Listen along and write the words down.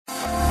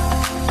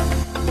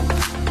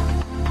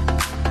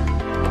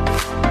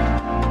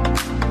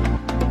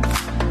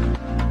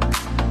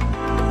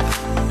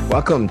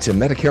Welcome to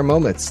Medicare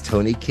Moments.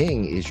 Tony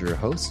King is your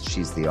host.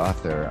 She's the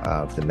author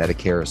of the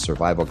Medicare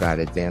Survival Guide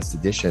Advanced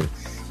Edition.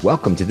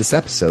 Welcome to this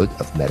episode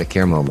of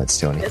Medicare Moments,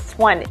 Tony. This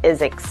one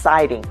is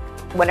exciting.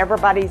 When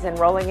everybody's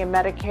enrolling in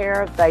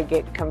Medicare, they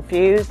get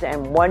confused,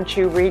 and once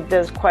you read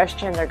this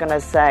question, they're going to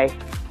say,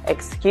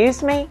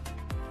 "Excuse me?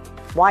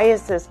 Why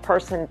is this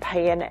person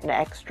paying an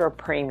extra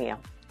premium?"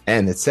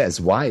 And it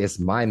says, why is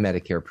my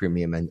Medicare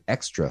premium an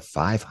extra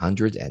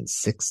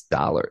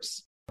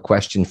 $506? A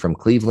question from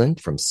Cleveland,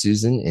 from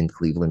Susan in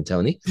Cleveland,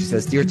 Tony. She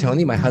says, "Dear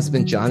Tony, my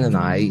husband John and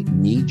I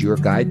need your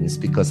guidance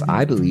because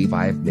I believe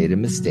I have made a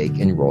mistake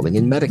enrolling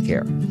in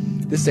Medicare.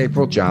 This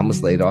April, John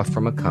was laid off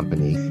from a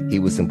company he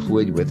was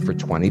employed with for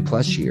 20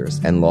 plus years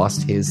and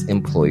lost his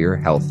employer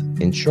health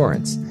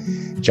insurance.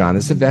 John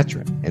is a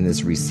veteran and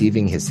is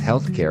receiving his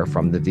health care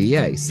from the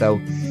VA, so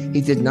he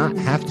did not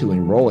have to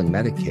enroll in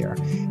Medicare,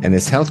 and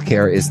his health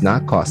care is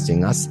not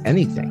costing us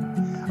anything.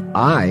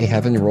 I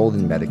have enrolled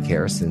in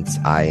Medicare since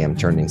I am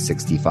turning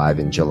 65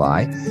 in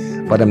July,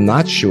 but I'm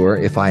not sure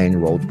if I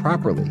enrolled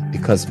properly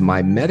because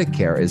my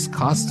Medicare is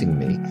costing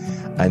me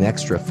an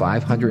extra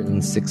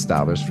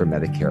 $506 for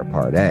Medicare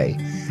Part A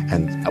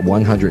and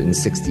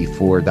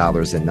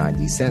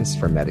 $164.90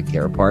 for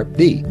Medicare Part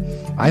B.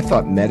 I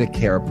thought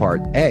Medicare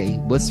Part A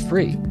was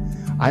free.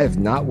 I have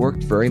not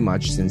worked very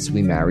much since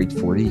we married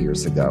 40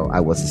 years ago. I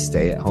was a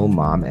stay-at-home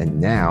mom,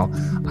 and now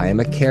I am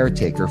a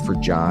caretaker for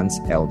John's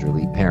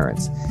elderly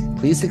parents.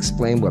 Please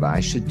explain what I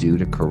should do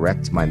to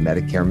correct my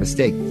Medicare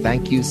mistake.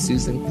 Thank you,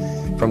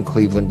 Susan from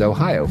Cleveland,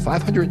 Ohio."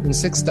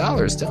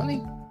 $506,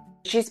 Tony.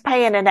 She's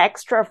paying an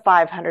extra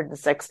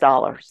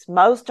 $506.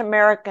 Most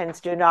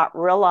Americans do not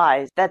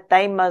realize that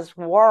they must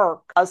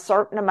work a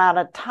certain amount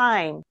of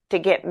time to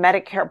get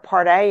Medicare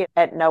Part A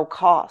at no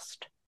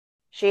cost.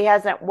 She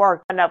hasn't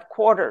worked enough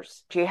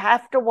quarters. You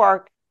have to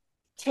work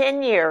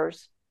 10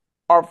 years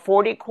or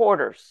 40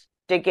 quarters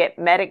to get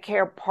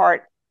Medicare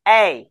Part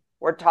A.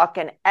 We're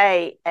talking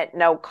A at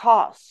no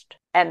cost.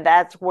 And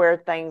that's where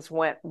things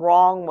went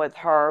wrong with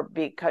her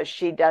because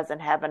she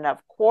doesn't have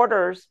enough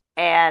quarters,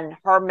 and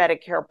her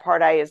Medicare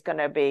Part A is going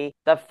to be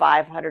the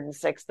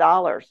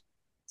 $506.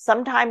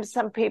 Sometimes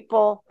some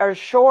people are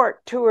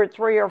short 2 or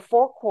 3 or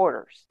 4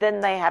 quarters.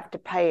 Then they have to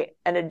pay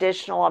an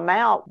additional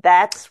amount.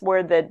 That's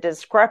where the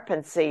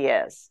discrepancy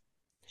is.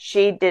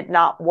 She did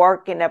not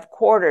work enough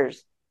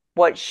quarters.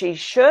 What she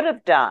should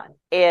have done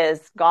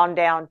is gone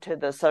down to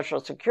the Social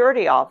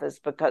Security office,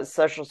 because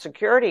Social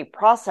Security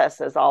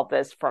processes all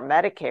this for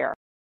Medicare,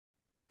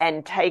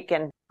 and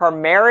taken her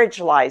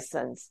marriage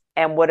license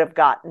and would have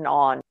gotten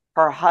on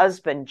her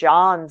husband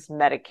John's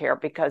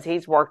Medicare because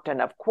he's worked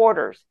enough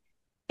quarters,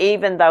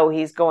 even though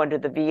he's going to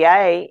the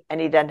VA and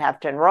he doesn't have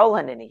to enroll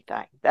in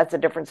anything. That's a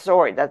different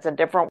story. That's a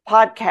different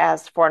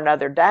podcast for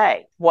another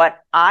day. What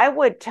I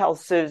would tell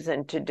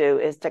Susan to do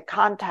is to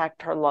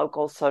contact her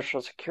local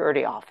Social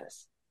Security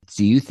office.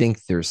 Do you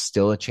think there's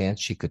still a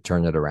chance she could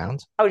turn it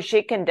around? Oh,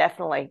 she can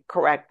definitely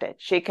correct it.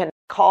 She can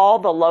call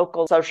the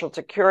local Social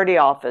Security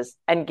office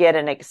and get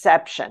an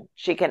exception.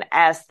 She can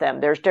ask them.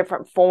 There's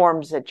different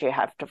forms that you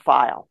have to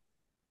file.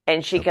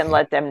 And she can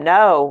let them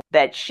know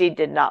that she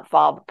did not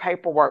file the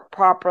paperwork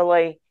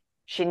properly.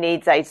 She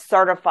needs a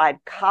certified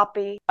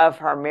copy of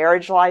her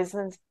marriage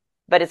license,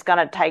 but it's going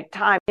to take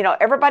time. You know,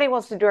 everybody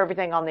wants to do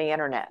everything on the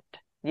internet.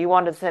 You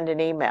want to send an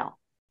email.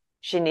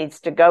 She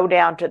needs to go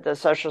down to the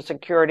Social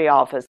Security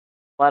office,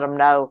 let them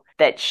know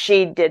that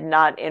she did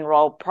not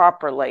enroll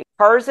properly.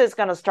 Hers is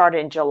going to start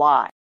in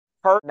July,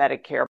 her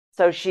Medicare.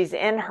 So she's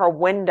in her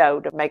window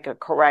to make a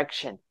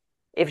correction.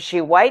 If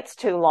she waits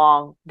too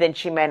long, then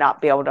she may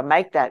not be able to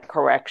make that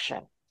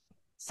correction.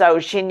 So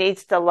she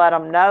needs to let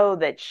them know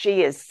that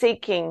she is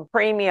seeking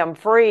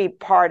premium-free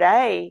Part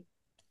A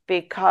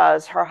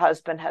because her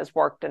husband has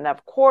worked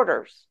enough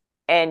quarters,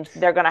 and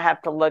they're going to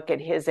have to look at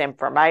his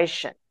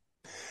information.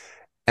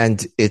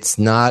 And it's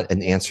not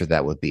an answer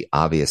that would be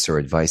obvious or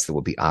advice that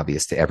would be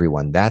obvious to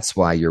everyone. That's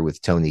why you're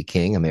with Tony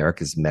King,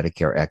 America's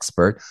Medicare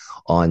expert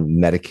on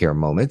Medicare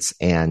Moments.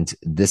 And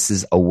this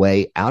is a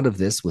way out of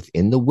this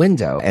within the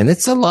window. And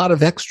it's a lot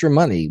of extra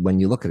money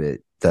when you look at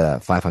it. The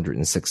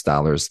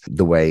 $506,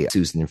 the way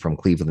Susan from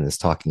Cleveland is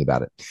talking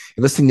about it.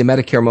 You're listening to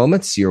Medicare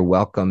Moments. You're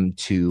welcome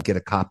to get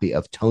a copy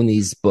of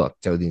Tony's book.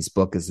 Tony's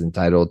book is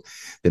entitled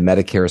The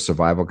Medicare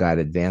Survival Guide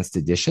Advanced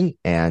Edition,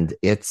 and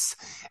it's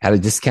at a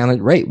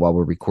discounted rate while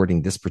we're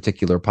recording this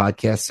particular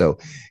podcast. So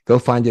go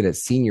find it at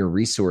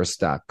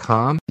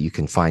seniorresource.com. You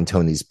can find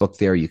Tony's book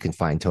there. You can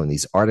find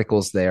Tony's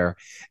articles there.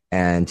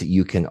 And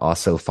you can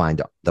also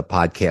find the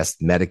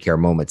podcast Medicare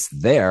Moments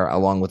there,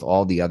 along with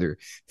all the other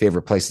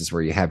favorite places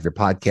where you have your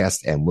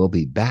podcast. And we'll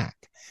be back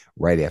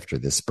right after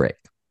this break.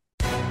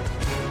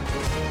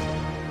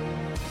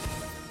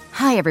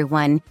 Hi,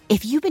 everyone.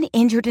 If you've been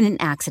injured in an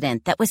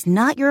accident that was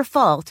not your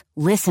fault,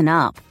 listen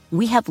up.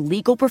 We have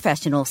legal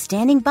professionals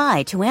standing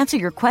by to answer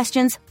your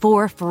questions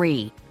for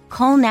free.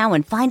 Call now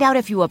and find out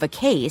if you have a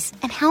case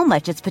and how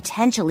much it's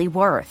potentially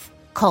worth.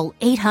 Call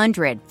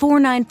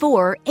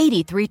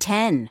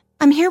 800-494-8310.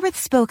 I'm here with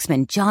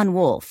spokesman John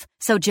Wolf.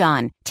 So,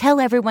 John, tell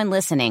everyone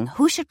listening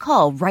who should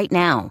call right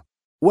now.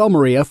 Well,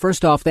 Maria,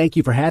 first off, thank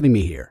you for having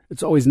me here.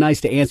 It's always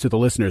nice to answer the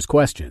listeners'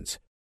 questions.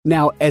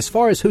 Now, as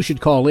far as who should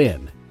call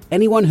in,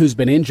 anyone who's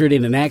been injured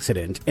in an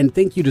accident and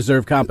think you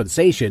deserve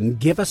compensation,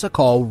 give us a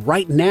call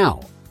right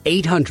now.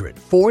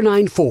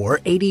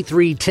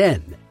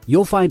 800-494-8310.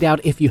 You'll find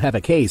out if you have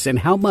a case and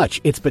how much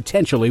it's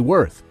potentially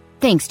worth.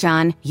 Thanks,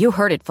 John. You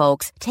heard it,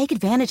 folks. Take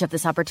advantage of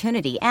this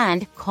opportunity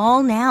and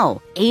call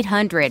now.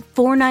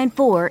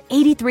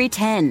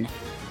 800-494-8310.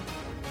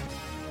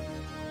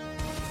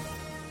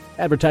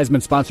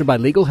 Advertisement sponsored by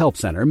Legal Help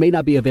Center. May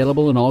not be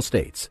available in all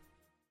states.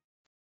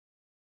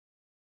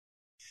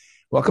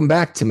 Welcome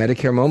back to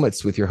Medicare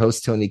Moments with your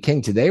host, Tony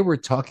King. Today, we're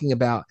talking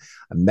about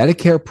a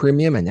Medicare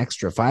premium, an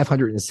extra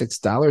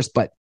 $506,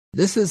 but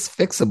this is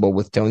fixable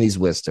with Tony's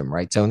wisdom,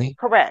 right, Tony?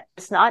 Correct.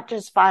 It's not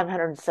just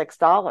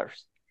 $506.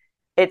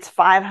 It's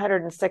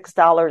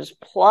 $506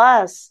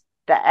 plus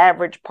the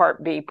average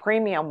Part B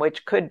premium,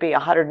 which could be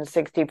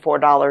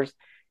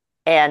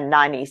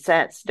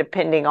 $164.90,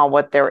 depending on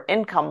what their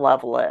income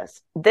level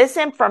is. This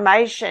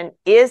information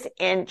is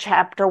in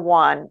Chapter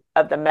 1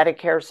 of the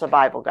Medicare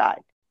Survival Guide,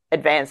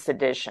 Advanced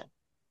Edition.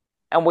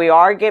 And we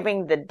are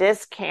giving the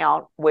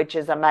discount, which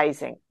is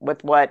amazing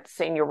with what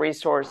Senior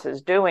Resource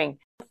is doing.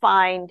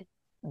 Find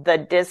the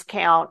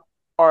discount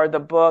or the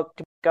book,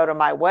 to go to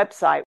my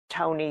website,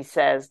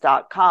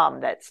 tonysays.com.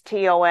 That's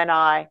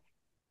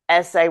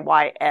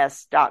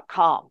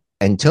TONISAYS.com.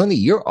 And Tony,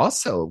 you're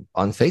also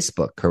on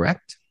Facebook,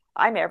 correct?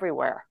 I'm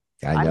everywhere.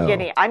 I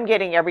know. I'm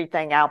getting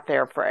everything out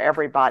there for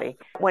everybody.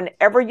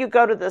 Whenever you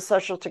go to the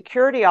Social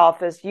Security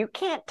office, you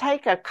can't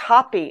take a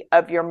copy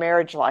of your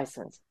marriage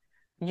license.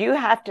 You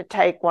have to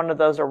take one of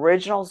those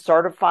original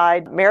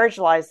certified marriage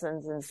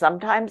licenses, and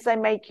sometimes they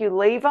make you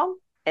leave them,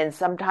 and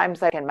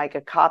sometimes they can make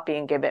a copy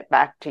and give it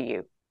back to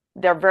you.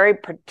 They're very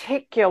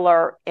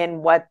particular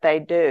in what they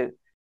do.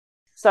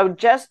 So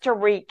just to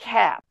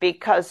recap,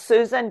 because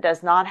Susan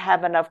does not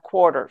have enough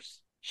quarters,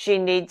 she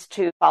needs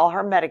to file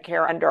her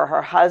Medicare under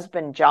her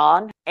husband,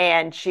 John,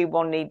 and she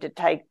will need to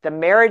take the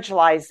marriage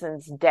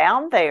license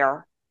down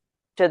there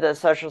to the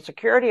Social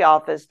Security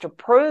office to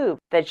prove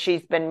that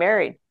she's been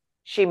married.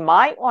 She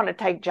might want to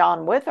take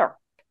John with her.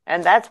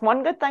 And that's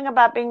one good thing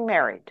about being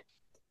married.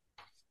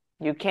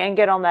 You can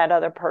get on that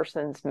other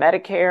person's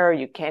Medicare.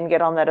 You can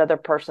get on that other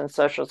person's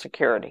Social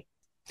Security.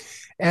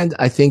 And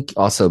I think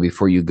also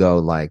before you go,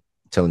 like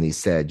Tony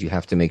said, you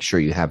have to make sure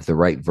you have the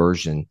right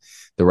version,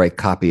 the right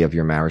copy of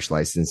your marriage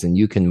license. And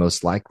you can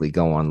most likely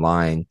go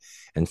online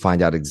and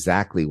find out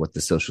exactly what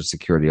the Social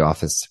Security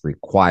office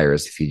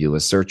requires if you do a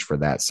search for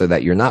that, so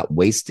that you're not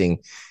wasting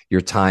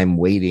your time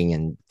waiting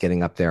and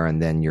getting up there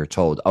and then you're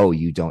told, oh,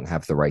 you don't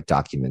have the right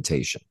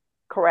documentation.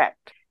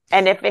 Correct.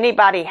 And if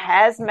anybody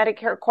has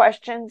Medicare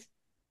questions,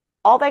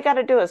 all they got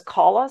to do is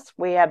call us.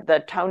 We have the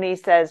Tony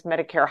Says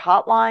Medicare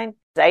hotline,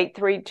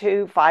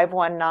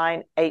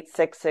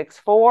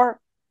 832-519-8664.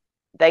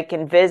 They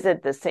can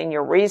visit the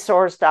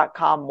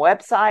seniorresource.com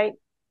website.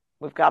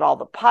 We've got all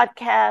the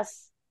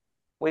podcasts.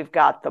 We've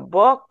got the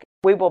book.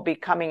 We will be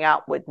coming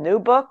out with new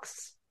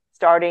books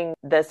starting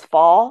this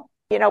fall.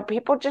 You know,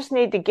 people just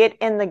need to get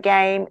in the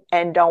game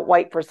and don't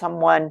wait for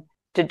someone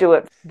to do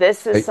it.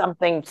 This is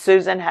something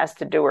Susan has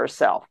to do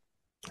herself.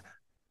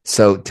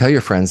 So tell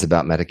your friends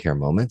about Medicare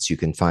Moments. You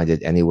can find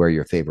it anywhere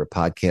your favorite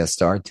podcasts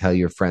are. Tell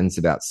your friends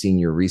about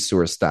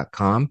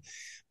seniorresource.com,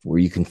 where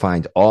you can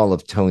find all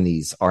of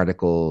Tony's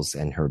articles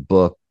and her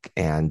book.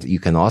 And you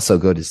can also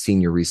go to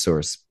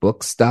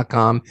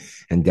seniorresourcebooks.com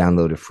and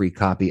download a free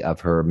copy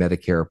of her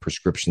Medicare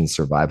Prescription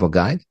Survival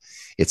Guide.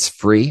 It's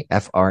free,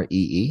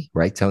 FREE,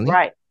 right, Tony?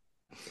 Right.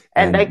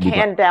 And they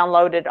can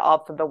download it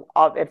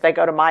if they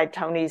go to my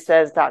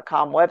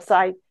tonysays.com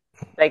website,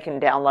 they can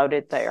download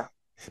it there.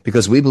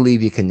 Because we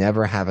believe you can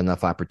never have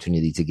enough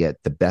opportunity to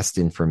get the best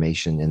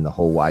information in the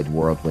whole wide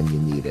world when you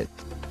need it.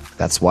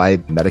 That's why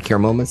Medicare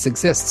Moments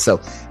exists. So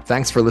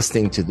thanks for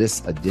listening to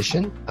this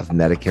edition of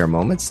Medicare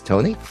Moments.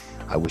 Tony,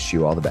 I wish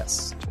you all the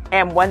best.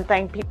 And one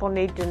thing people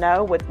need to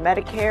know with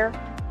Medicare,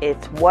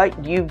 it's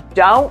what you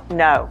don't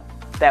know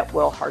that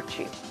will hurt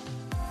you.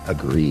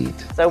 Agreed.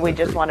 So we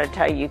just want to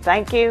tell you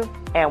thank you,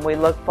 and we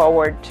look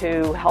forward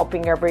to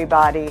helping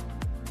everybody.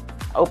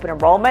 Open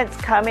enrollment's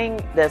coming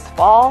this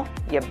fall.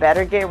 You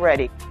better get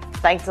ready.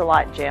 Thanks a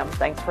lot, Jim.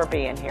 Thanks for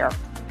being here.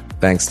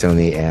 Thanks,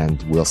 Tony,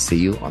 and we'll see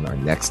you on our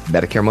next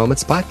Medicare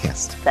Moments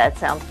podcast. That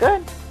sounds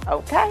good.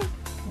 Okay.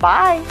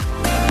 Bye.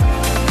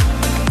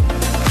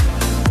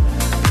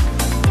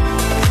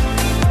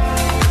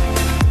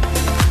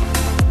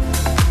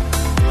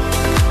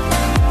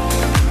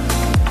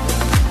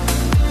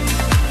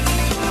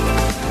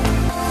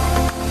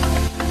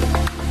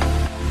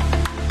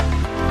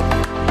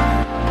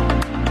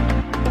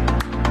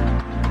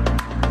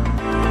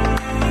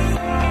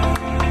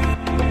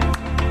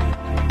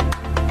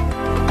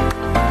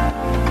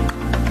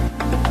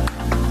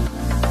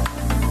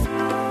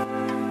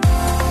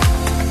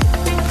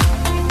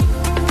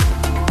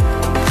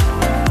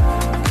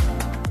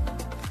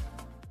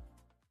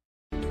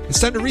 It's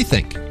time to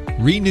rethink,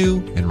 renew,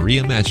 and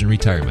reimagine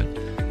retirement.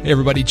 Hey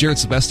everybody, Jared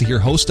Sebesta here,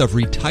 host of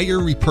Retire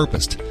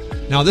Repurposed.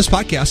 Now, this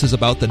podcast is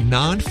about the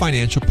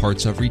non-financial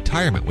parts of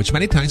retirement, which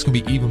many times can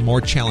be even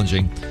more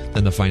challenging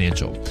than the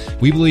financial.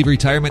 We believe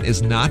retirement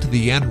is not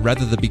the end,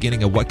 rather the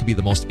beginning of what could be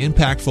the most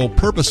impactful,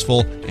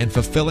 purposeful, and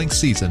fulfilling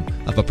season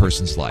of a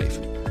person's life.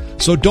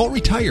 So don't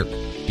retire,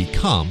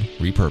 become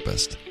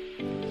repurposed.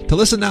 To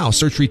listen now,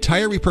 search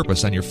Retire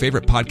Repurposed on your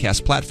favorite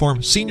podcast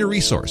platform, Senior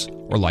Resource,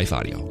 or Life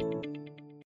Audio.